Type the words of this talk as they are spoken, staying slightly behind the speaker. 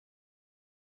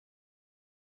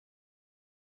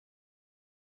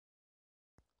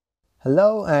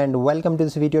Hello and welcome to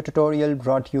this video tutorial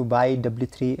brought to you by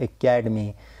W3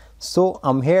 Academy. So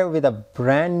I'm here with a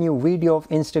brand new video of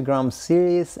Instagram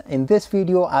series. In this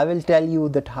video I will tell you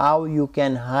that how you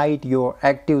can hide your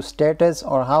active status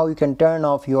or how you can turn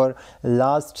off your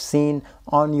last seen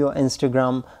on your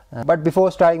Instagram. But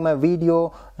before starting my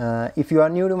video, if you are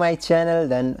new to my channel,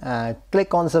 then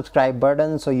click on subscribe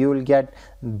button so you will get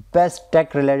best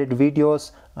tech related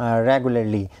videos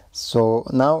regularly. So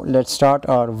now let's start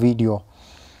our video.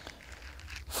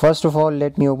 First of all,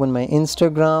 let me open my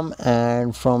Instagram,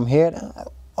 and from here,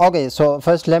 okay, so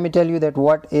first let me tell you that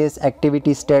what is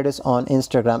activity status on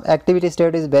Instagram. Activity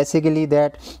status is basically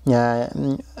that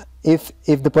if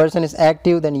the person is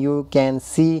active, then you can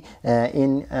see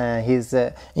in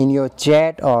your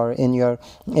chat or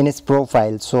in his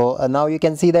profile. So now you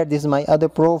can see that this is my other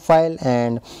profile,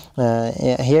 and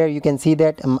here you can see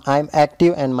that I'm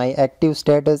active and my active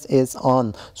status is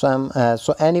on. So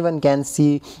so anyone can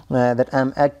see that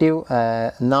I'm active.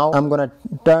 Now I'm gonna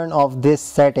turn off this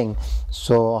setting.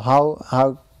 So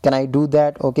how can I do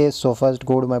that? Okay, so first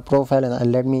go to my profile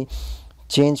and let me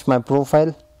change my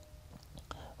profile.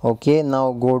 Okay,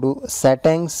 now go to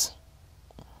settings.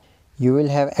 You will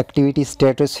have activity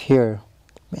status here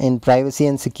in privacy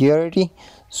and security.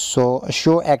 So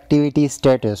show activity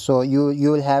status, so you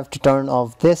will have to turn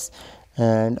off this.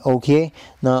 And okay,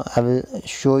 now I will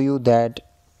show you that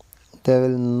there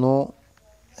will no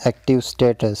active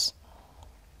status.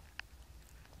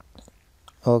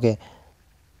 Okay,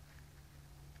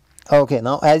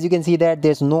 now as you can see that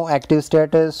there's no active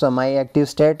status, so my active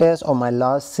status or my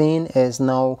last seen is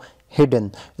now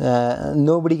hidden.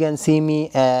 Nobody can see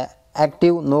me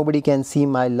active, nobody can see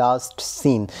my last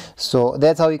seen. So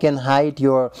that's how you can hide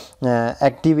your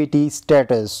activity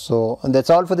status. So that's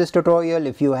all for this tutorial.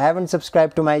 If you haven't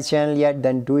subscribed to my channel yet,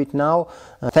 then do it now.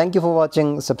 Thank you for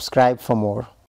watching. Subscribe for more.